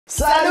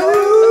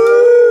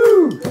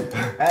Salut!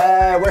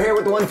 We're here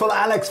with the wonderful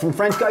Alex from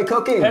French Guy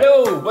Cooking.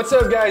 Hello, what's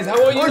up guys?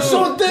 How are you?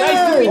 Enchanté!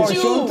 Nice to meet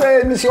you!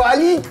 Enchanté, Monsieur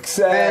Alex!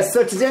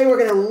 So today we're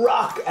going to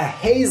rock a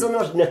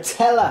hazelnut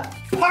Nutella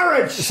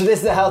porridge. So this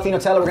is a healthy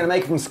Nutella. We're going to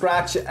make it from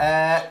scratch.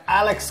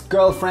 Alex's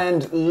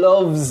girlfriend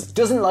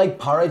doesn't like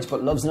porridge,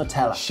 but loves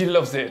Nutella. She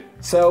loves it.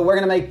 So we're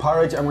going to make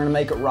porridge and we're going to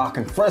make it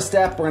rockin'. First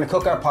step, we're going to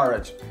cook our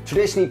porridge.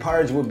 Traditionally,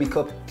 porridge would be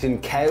cooked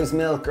in cow's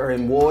milk or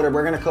in water.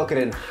 We're going to cook it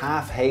in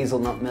half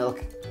hazelnut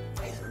milk.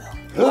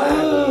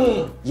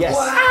 Yes,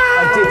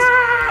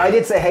 I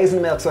did say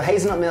hazelnut milk. So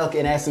hazelnut milk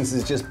in essence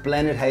is just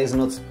blended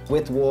hazelnuts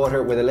with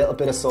water with a little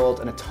bit of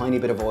salt and a tiny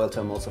bit of oil to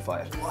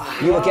emulsify it. Wow.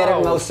 You will get it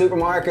in most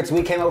supermarkets.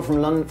 We came over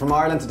from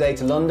Ireland today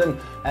to London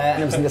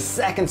and it was in the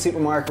second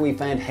supermarket we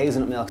found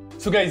hazelnut milk.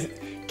 So guys,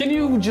 can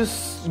you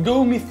just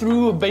go me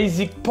through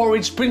basic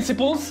porridge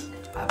principles?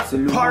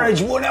 Absolutely.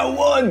 Porridge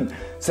 101!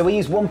 So we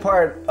use 1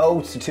 part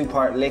oats to 2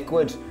 part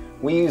liquid.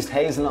 We used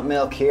hazelnut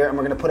milk here and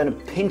we're going to put in a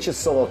pinch of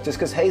salt just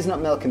because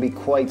hazelnut milk can be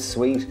quite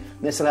sweet.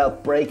 This will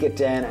help break it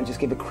down and just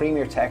give a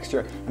creamier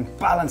texture and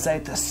balance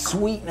out the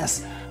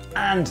sweetness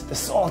and the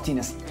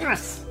saltiness.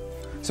 Yes!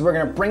 So we're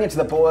going to bring it to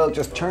the boil,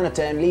 just turn it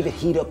down, leave it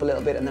heat up a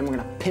little bit and then we're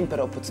going to pimp it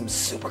up with some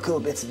super cool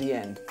bits at the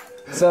end.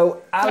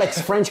 So Alex,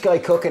 French Guy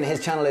Cooking,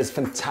 his channel is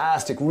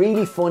fantastic,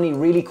 really funny,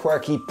 really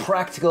quirky,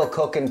 practical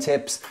cooking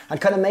tips and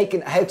kind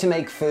of how to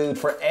make food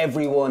for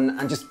everyone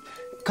and just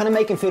kind of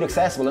making food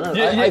accessible.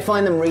 I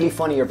find them really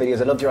funny, your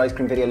videos. I loved your ice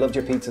cream video, I loved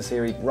your pizza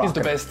series. He's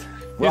the best.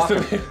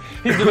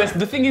 He's the best.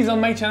 The thing is, on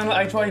my channel,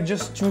 I try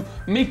just to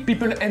make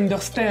people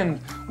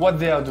understand what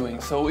they are doing.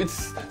 So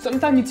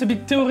sometimes it's a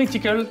bit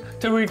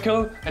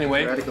theoretical.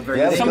 Anyway, that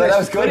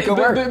was good.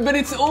 But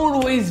it's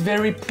always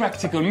very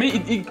practical.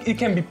 It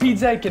can be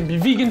pizza, it can be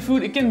vegan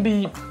food, it can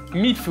be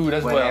meat food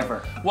as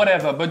well.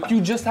 Whatever. But you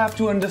just have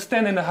to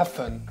understand and have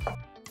fun.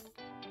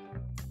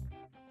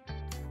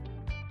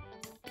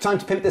 Time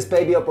to pimp this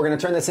baby up. We're going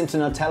to turn this into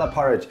Nutella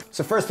porridge.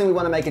 So first thing, we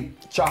want to make it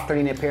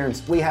chocolatey in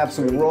appearance. We have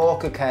some raw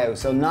cacao,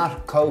 so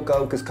not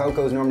cocoa, because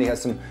cocoa normally has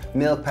some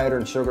milk powder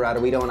and sugar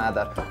added. We don't add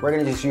that. We're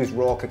going to just use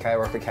raw cacao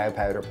or cacao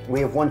powder.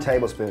 We have 1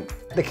 tablespoon.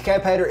 The cacao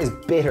powder is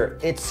bitter,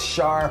 it's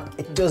sharp,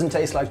 it doesn't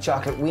taste like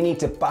chocolate. We need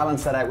to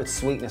balance that out with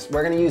sweetness.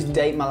 We're going to use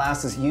date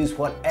molasses, use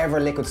whatever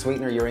liquid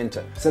sweetener you're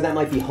into. So that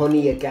might be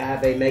honey,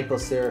 agave, maple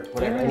syrup,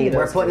 whatever. Any of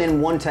those. We're putting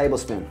in 1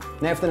 tablespoon.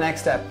 Now for the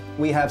next step,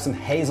 we have some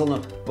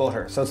hazelnut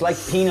butter. So it's like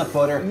peanut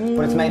butter,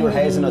 but it's made with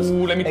hazelnuts.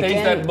 Ooh, let me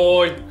taste that,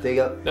 boy. There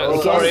you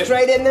go. Sorry.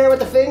 Straight in there with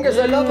the fingers,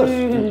 I love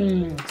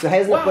it. So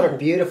hazelnut butter,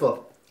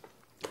 beautiful.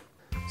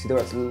 See there,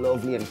 it's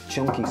lovely and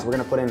chunky. So we're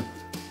going to put in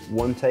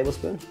 1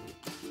 tablespoon.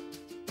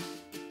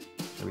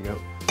 There we go.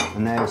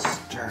 And now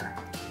stir.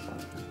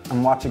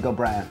 And watch it go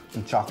brown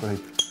and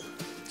chocolatey.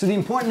 So the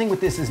important thing with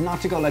this is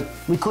not to go like,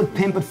 we could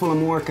pimp it full of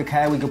more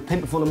cacao, we could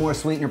pimp it full of more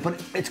sweetener, but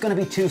it's going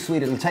to be too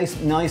sweet. It'll taste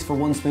nice for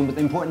 1 spoon, but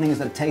the important thing is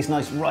that it tastes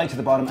nice right to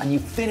the bottom and you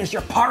finish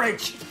your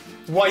porridge.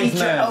 Eat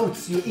your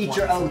oats. You eat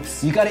your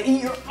oats. You got to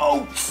eat your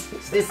oats.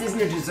 So this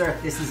isn't a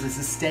dessert, this is a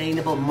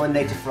sustainable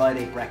Monday to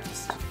Friday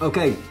breakfast.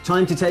 Okay,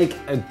 time to take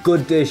a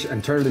good dish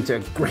and turn it into a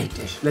great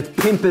dish. Let's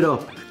pimp it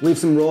up. We have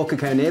some raw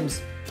cacao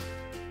nibs.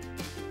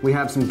 We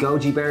have some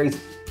goji berries.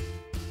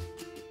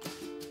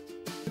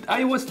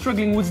 I was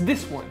struggling with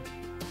this one.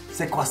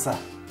 C'est quoi ça?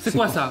 C'est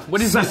quoi ça?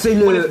 What is ça? this? C'est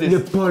le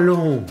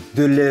pollen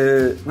de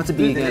le... What's a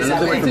bee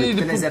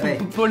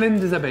again? Pollen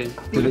des abeilles.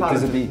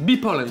 Bee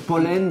pollen.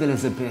 Pollen de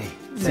les abeilles.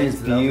 Sounds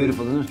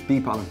beautiful, doesn't it?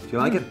 Bee pollen. Do you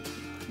like it?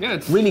 Yeah,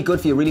 it's really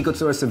good for you. Really good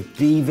source of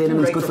bee venom.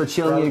 It's good for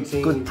chilling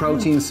you. Good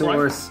protein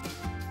source. Right.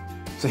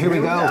 So here we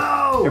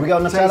go. Here we go.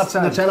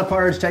 Nutella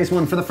porridge. Taste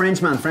one for the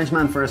Frenchman.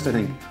 Frenchman first, I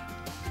think.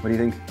 What do you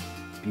think?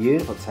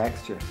 Beautiful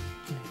texture.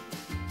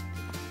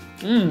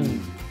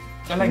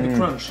 I like the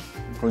crunch.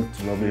 Crunch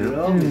is lovely.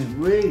 It's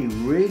really,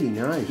 really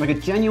nice. Like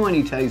it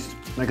genuinely tastes,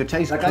 like it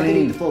tastes like clean. I can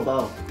eat the full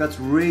bowl. That's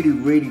really,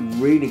 really,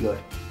 really good.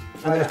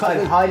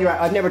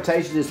 I've never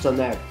tasted this till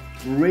now.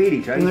 Really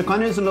tasty. And there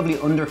kind of is a lovely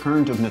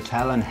undercurrent of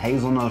Nutella and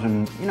hazelnut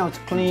and, you know, it's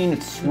clean,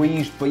 it's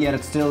sweet, but yet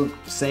it's still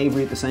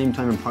savoury at the same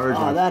time in porridge.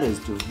 Oh, that is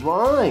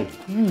divine.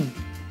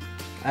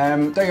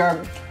 There you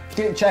are.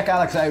 Check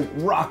Alex out,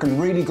 rocking,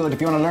 really good. If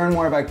you want to learn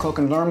more about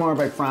cooking, learn more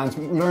about France,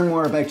 learn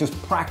more about just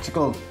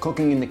practical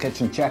cooking in the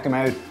kitchen, check him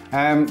out.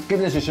 Give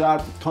this a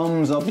shot,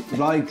 thumbs up,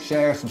 like,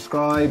 share,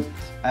 subscribe.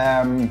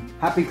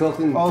 Happy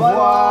cooking. Au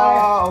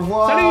revoir. Au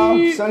revoir.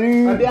 Salut.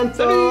 Salut. À bientôt.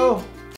 Salut.